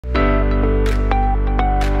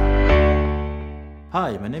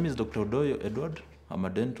Hi, my name is Dr. Odoyo Edward. I'm a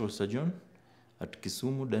dental surgeon at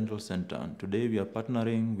Kisumu Dental Centre. And today we are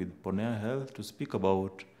partnering with Ponea Health to speak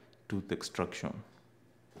about tooth extraction.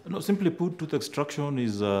 Simply put, tooth extraction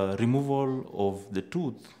is a removal of the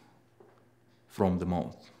tooth from the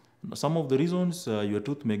mouth. Some of the reasons your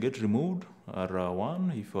tooth may get removed are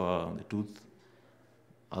one, if the tooth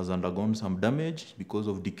has undergone some damage because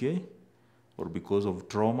of decay or because of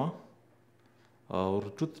trauma, or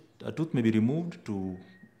a tooth may be removed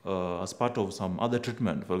as part of some other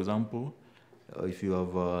treatment. For example, if you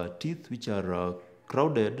have teeth which are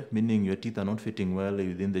crowded, meaning your teeth are not fitting well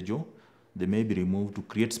within the jaw, they may be removed to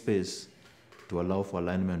create space to allow for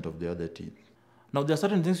alignment of the other teeth. Now, there are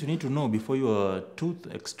certain things you need to know before your tooth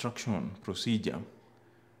extraction procedure.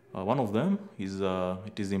 One of them is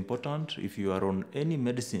it is important if you are on any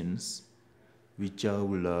medicines which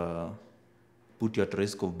will put you at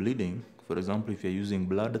risk of bleeding. For example, if you're using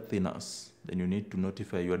blood thinners, then you need to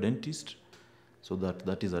notify your dentist so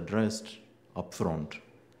that is addressed upfront.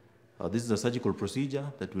 This is a surgical procedure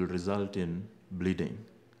that will result in bleeding.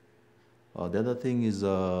 The other thing is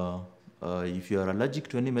if you are allergic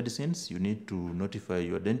to any medicines, you need to notify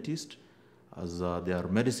your dentist, as there are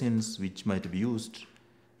medicines which might be used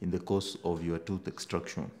in the course of your tooth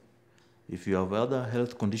extraction. If you have other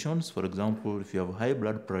health conditions, for example, if you have high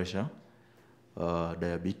blood pressure,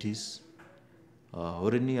 diabetes,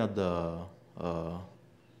 or any other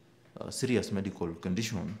serious medical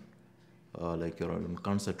condition, like you're on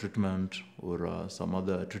cancer treatment or some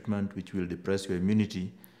other treatment which will depress your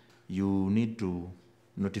immunity, you need to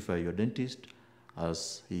notify your dentist,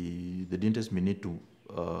 as the dentist may need to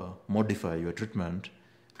modify your treatment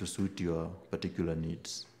to suit your particular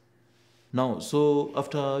needs. Now, so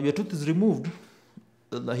after your tooth is removed,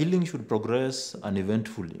 the healing should progress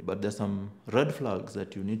uneventfully, but there's some red flags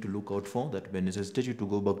that you need to look out for that may necessitate you to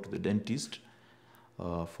go back to the dentist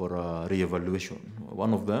for a re-evaluation.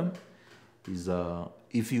 One of them is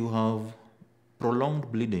if you have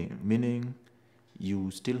prolonged bleeding, meaning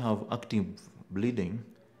you still have active bleeding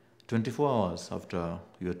 24 hours after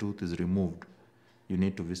your tooth is removed, you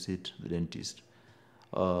need to visit the dentist.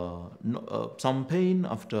 Some pain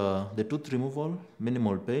after the tooth removal,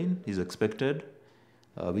 minimal pain is expected,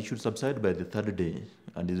 which should subside by the third day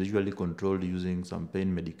and is usually controlled using some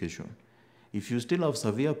pain medication. If you still have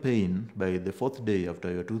severe pain by the fourth day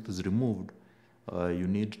after your tooth is removed, you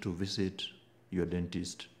need to visit your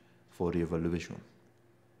dentist for re-evaluation.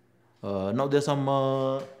 Now, there are some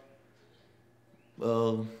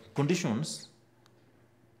conditions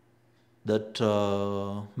that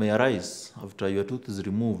may arise after your tooth is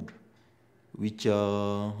removed, which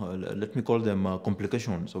let me call them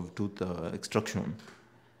complications of tooth extraction.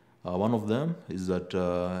 One of them is that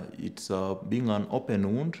it's being an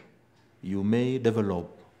open wound, you may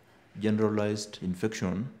develop generalized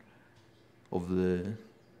infection of the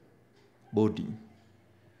body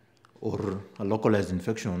or a localized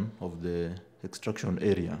infection of the extraction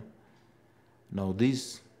area. Now,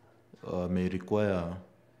 this may require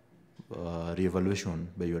re-evaluation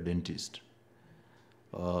by your dentist.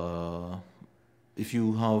 If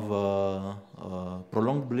you have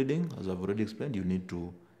prolonged bleeding, as I've already explained, you need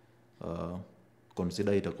to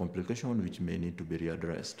consider it a complication which may need to be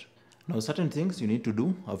readdressed. Now, certain things you need to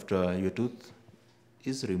do after your tooth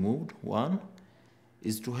is removed. One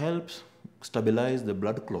is to help stabilize the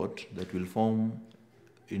blood clot that will form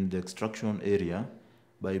in the extraction area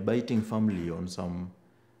by biting firmly on some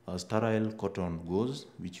sterile cotton gauze,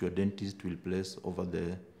 which your dentist will place over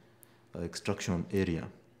the extraction area.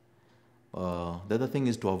 The other thing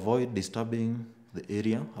is to avoid disturbing the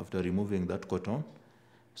area after removing that cotton,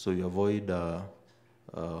 so you avoid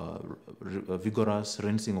vigorous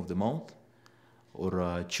rinsing of the mouth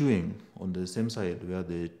or chewing on the same side where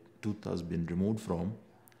the tooth has been removed from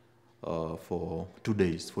for 2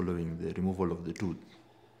 days following the removal of the tooth.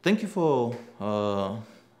 Thank you for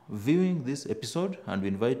viewing this episode, and we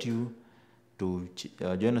invite you to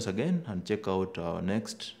join us again and check out our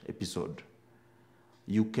next episode.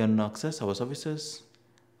 You can access our services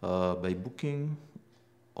by booking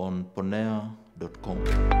on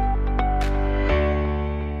poneahealth.com.